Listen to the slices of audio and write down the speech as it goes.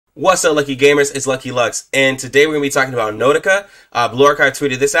What's up, Lucky Gamers? It's Lucky Lux, and today we're going to be talking about Nodoka. Blue Archive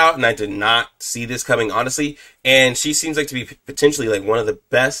tweeted this out, and I did not see this coming, honestly, and she seems like to be potentially like one of the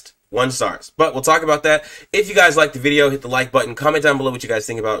best 1-stars. But we'll talk about that. If you guys liked the video, hit the like button, comment down below what you guys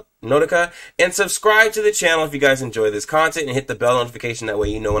think about Nodoka, and subscribe to the channel if you guys enjoy this content, and hit the bell notification, that way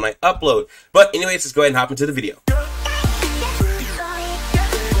you know when I upload. But anyways, let's go ahead and hop into the video.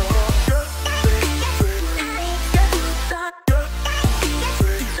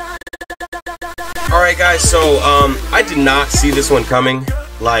 Alright guys, so I did not see this one coming.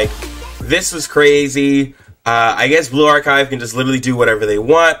 Like, this was crazy. I guess Blue Archive can just literally do whatever they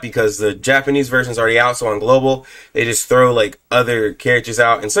want because the Japanese version's already out, so on global, they just throw like other characters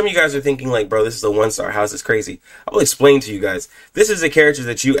out. And some of you guys are thinking like, bro, this is a 1-star, how's this crazy? I will explain to you guys. This is a character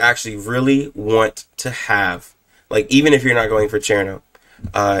that you actually really want to have. Like, even if you're not going for Cherno.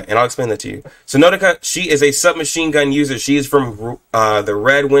 And I'll explain that to you. So Nodoka, she is a submachine gun user. She is from the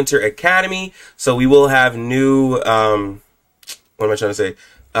Red Winter Academy. So we will have new, what am I trying to say?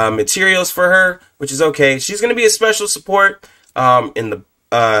 Materials for her, which is okay. She's going to be a special support. It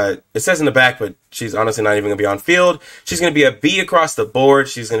says in the back, but she's honestly not even going to be on field. She's going to be a B across the board.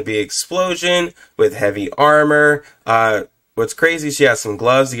 She's going to be explosion with heavy armor. What's crazy, she has some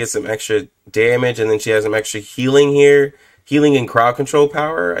gloves to get some extra damage, and then she has some extra healing here. Healing and crowd control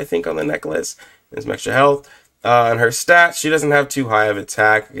power, I think, on the necklace. And some extra health. On her stats, she doesn't have too high of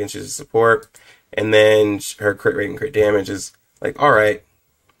attack. Again, she's a support. And then her crit rate and crit damage is, like, alright.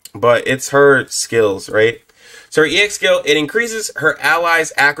 But it's her skills, right? So her EX skill, it increases her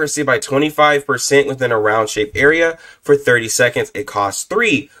allies' accuracy by 25% within a round-shaped area for 30 seconds. It costs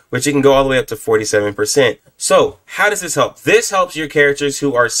 3, which it can go all the way up to 47%. So, how does this help? This helps your characters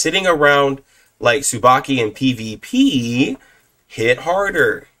who are sitting around like Tsubaki and PvP hit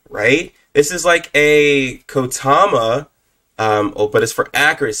harder, right? This is like a Kotama, but it's for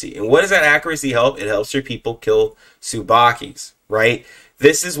accuracy. And what does that accuracy help? It helps your people kill Tsubakis, right?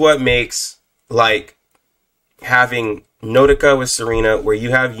 This is what makes like having Nodoka with Serena, where you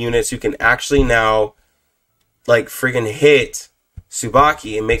have units who can actually now like friggin' hit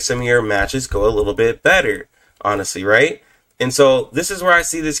Tsubaki and make some of your matches go a little bit better, honestly, right? And so this is where I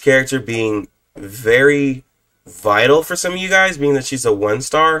see this character being very vital for some of you guys, being that she's a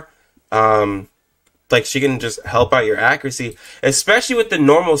 1-star. Like, she can just help out your accuracy, especially with the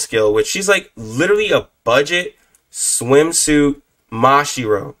normal skill, which she's like literally a budget swimsuit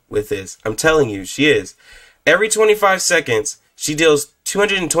Mashiro with this. I'm telling you, she is. Every 25 seconds, she deals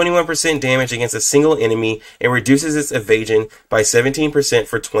 221% damage against a single enemy and reduces its evasion by 17%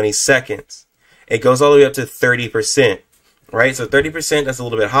 for 20 seconds. It goes all the way up to 30%, right? So 30%, that's a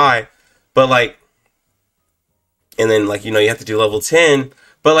little bit high. But like, and then like, you know, you have to do level 10,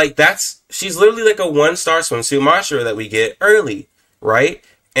 but like she's literally like a 1-star swimsuit Mashiro that we get early, right?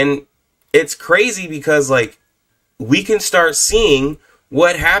 And it's crazy because like, we can start seeing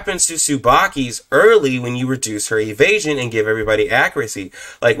what happens to Tsubakis early when you reduce her evasion and give everybody accuracy.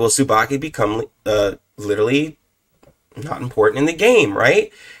 Like, will Tsubaki become literally not important in the game,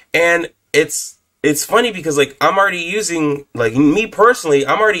 right? And it's funny because, like, I'm already using, like, me personally,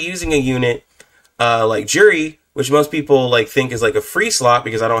 I'm already using a unit, like Jury, which most people, like, think is, like, a free slot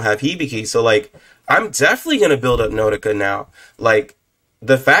because I don't have Hibiki. So, like, I'm definitely going to build up Nodoka now. Like,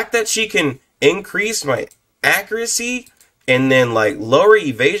 the fact that she can increase my accuracy and then, like, lower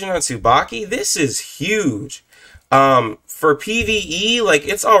evasion on Tsubaki, this is huge. For PvE, like,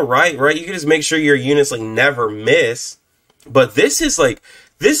 it's alright, right? You can just make sure your units, like, never miss. But this is, like,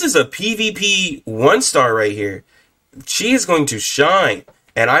 this is a PvP 1-star right here. She is going to shine,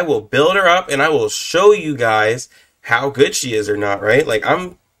 and I will build her up, and I will show you guys how good she is or not, right? Like,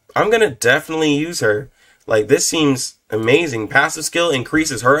 I'm gonna definitely use her. Like, this seems amazing. Passive skill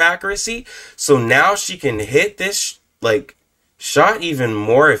increases her accuracy, so now she can hit this, like, shot even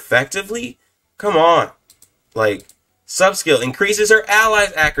more effectively. Come on. Like, sub skill increases her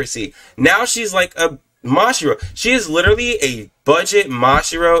allies' accuracy. Now she's like a Mashiro. She is literally a budget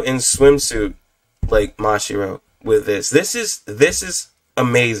Mashiro in swimsuit, like Mashiro with this. This is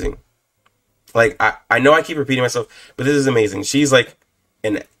amazing. Like, I know I keep repeating myself, but this is amazing. She's like,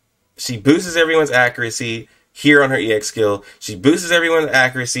 she boosts everyone's accuracy here on her EX skill. She boosts everyone's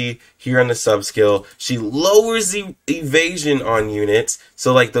accuracy here on the sub skill. She lowers the evasion on units.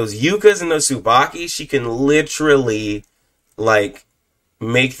 So like those Yukas and those Tsubaki, she can literally like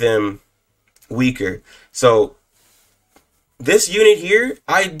make them weaker. So this unit here,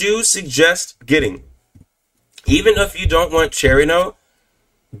 I do suggest getting. Even if you don't want Cherno,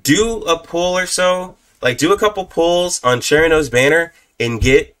 do a pull or so. Like, do a couple pulls on Cherno's banner and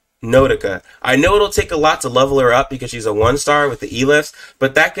get Nodoka. I know it'll take a lot to level her up because she's a 1-star with the E-lifts,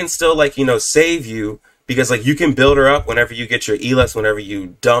 but that can still, like, you know, save you, because, like, you can build her up whenever you get your E-lifts, whenever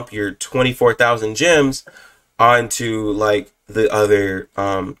you dump your 24,000 gems onto, like, the other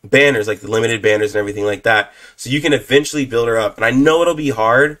banners, like the limited banners and everything like that. So you can eventually build her up. And I know it'll be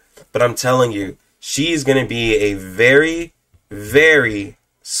hard, but I'm telling you, she's going to be a very, very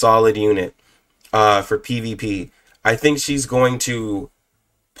solid unit for PvP. I think she's going to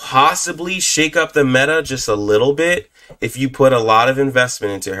possibly shake up the meta just a little bit if you put a lot of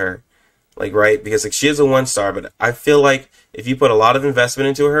investment into her. Like, right? Because, like, she is a 1-star, but I feel like if you put a lot of investment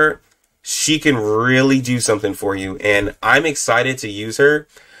into her, she can really do something for you. And I'm excited to use her.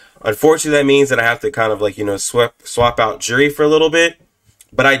 Unfortunately, that means that I have to kind of, like, you know, swap out Jury for a little bit.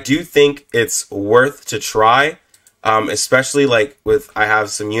 But I do think it's worth to try. Especially, like, I have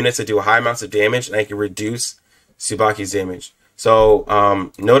some units that do high amounts of damage, and I can reduce Tsubaki's damage. So,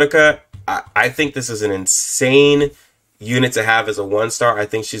 Nodoka, I think this is an insane unit to have as a 1-star. I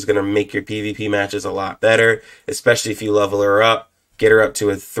think she's going to make your PvP matches a lot better, especially if you level her up, get her up to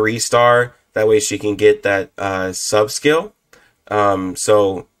a 3-star. That way she can get that sub skill.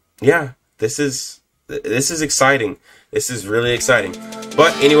 So, yeah, this is exciting. This is really exciting.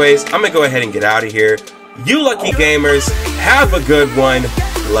 But anyways, I'm going to go ahead and get out of here. You lucky gamers, have a good one.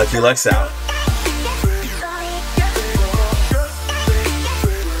 Lucky Lux out.